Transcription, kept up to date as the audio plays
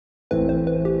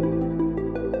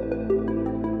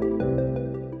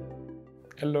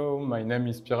Hello, my name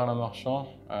is Pierre-Alain Marchand.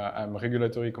 I'm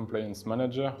Regulatory Compliance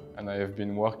Manager and I have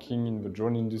been working in the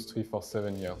drone industry for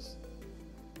 7 years.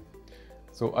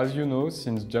 So as you know,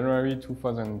 since January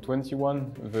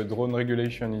 2021, the drone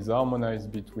regulation is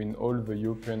harmonized between all the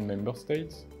European member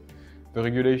states. The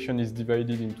regulation is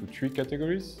divided into 3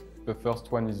 categories. The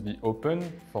first one is the open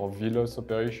for BVLOS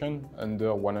operation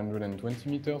under 120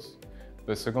 meters.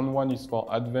 The second one is for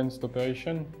advanced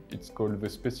operation. It's called the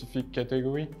specific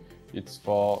category. It's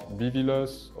for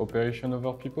BVLOS operation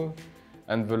over people.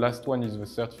 And the last one is the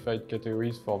certified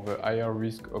categories for the higher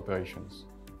risk operations.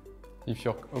 If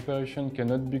your operation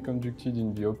cannot be conducted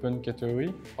in the open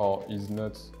category or is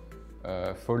not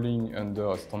falling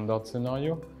under a standard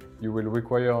scenario, you will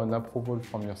require an approval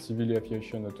from your civil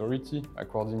aviation authority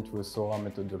according to a SORA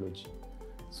methodology.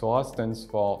 SORA stands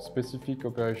for Specific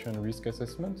Operation Risk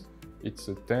Assessment. It's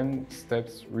a 10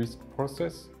 steps risk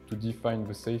process to define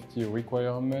the safety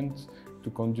requirements to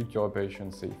conduct your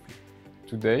operation safely.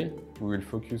 Today, we will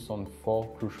focus on 4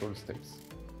 crucial steps.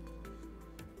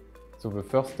 So the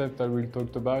first step I will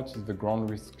talk about is the ground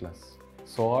risk class.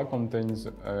 SORA contains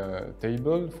a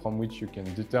table from which you can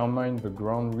determine the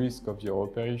ground risk of your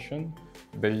operation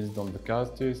based on the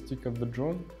characteristic of the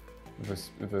drone,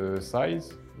 the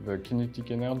size, the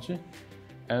kinetic energy,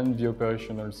 and the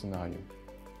operational scenario.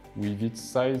 With its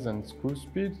size and cruise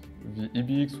speed, the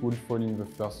EBX will fall in the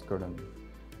first column.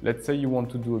 Let's say you want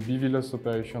to do a BVLOS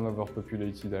operation over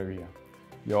populated area.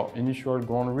 Your initial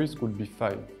ground risk would be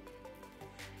 5.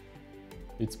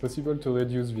 It's possible to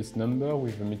reduce this number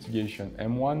with the mitigation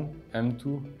M1,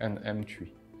 M2 and M3.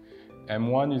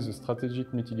 M1 is a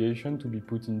strategic mitigation to be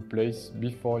put in place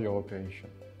before your operation.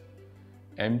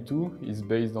 M2 is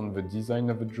based on the design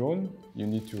of the drone. You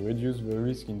need to reduce the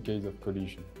risk in case of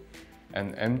collision.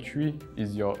 And M3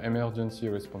 is your emergency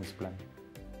response plan.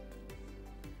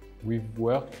 We've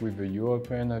worked with the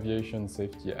European Aviation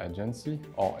Safety Agency,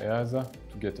 or EASA,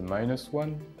 to get a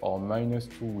 -1 or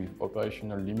 -2 with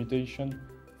operational limitation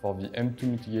for the M2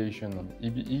 mitigation on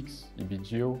EBX,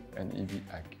 EBGO and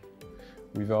EBAC.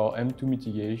 With our M2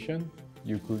 mitigation,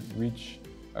 you could reach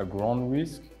a ground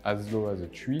risk as low as a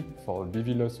 3 for a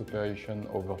BVLOS operation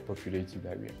over populated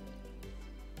area.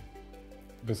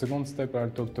 The second step I'll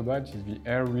talk about is the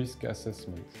air risk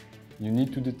assessment. You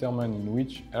need to determine in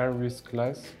which air risk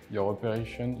class your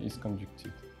operation is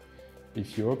conducted.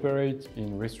 If you operate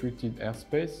in restricted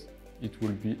airspace, it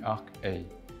will be ARC A.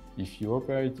 If you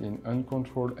operate in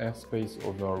uncontrolled airspace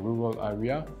over a rural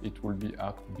area, it will be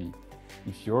ARC B.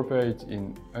 If you operate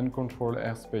in uncontrolled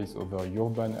airspace over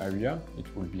urban area, it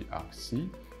will be ARC C.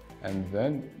 And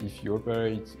then if you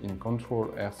operate in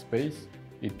controlled airspace,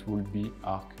 it will be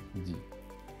ARC D.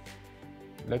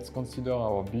 Let's consider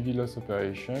our BVLOS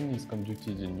operation is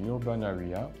conducted in urban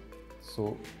area,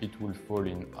 so it will fall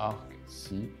in ARC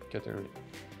C category.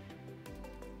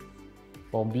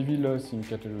 For BVLOS in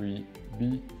category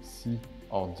B, C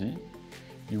or D,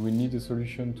 you will need a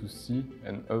solution to see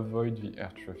and avoid the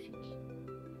air traffic.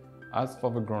 As for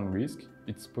the ground risk,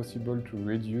 it's possible to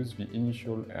reduce the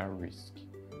initial air risk.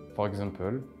 For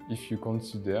example, if you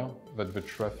consider that the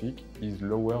traffic is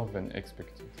lower than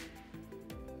expected.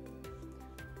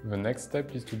 The next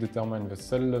step is to determine the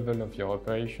cell level of your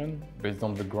operation based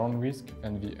on the ground risk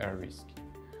and the air risk.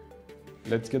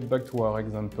 Let's get back to our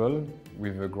example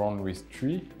with a ground risk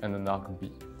 3 and an ARC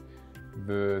B.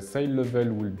 The sail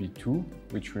level will be 2,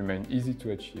 which remain easy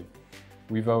to achieve.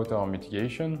 Without our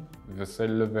mitigation, the sail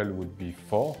level would be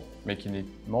 4, making it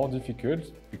more difficult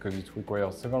because it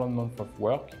requires several months of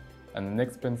work and an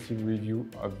expensive review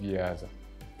of the EASA.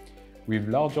 With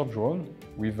larger drone,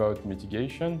 without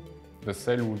mitigation, the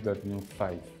sail would have been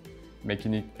 5,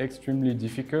 making it extremely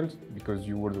difficult because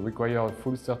you would require a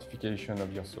full certification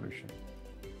of your solution.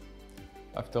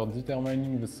 After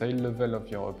determining the sail level of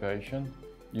your operation,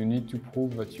 you need to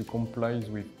prove that you comply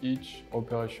with each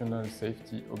operational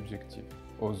safety objective,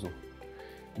 OSO.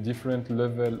 Different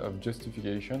levels of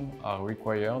justification are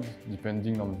required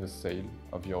depending on the sail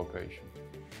of your operation.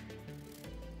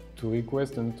 To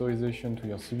request an authorization to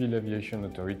your civil aviation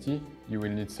authority, you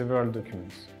will need several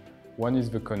documents. One is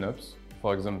the CONOPS.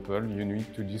 For example, you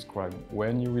need to describe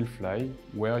when you will fly,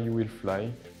 where you will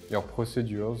fly, your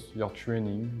procedures, your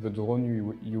training, the drone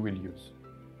you will use.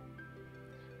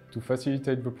 To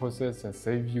facilitate the process and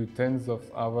save you tens of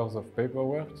hours of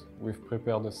paperwork, we've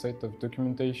prepared a set of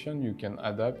documentation you can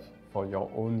adapt for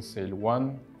your own Sail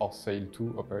 1 or Sail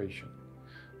 2 operation.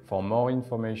 For more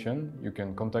information, you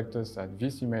can contact us at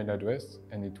this email address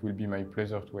and it will be my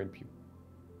pleasure to help you.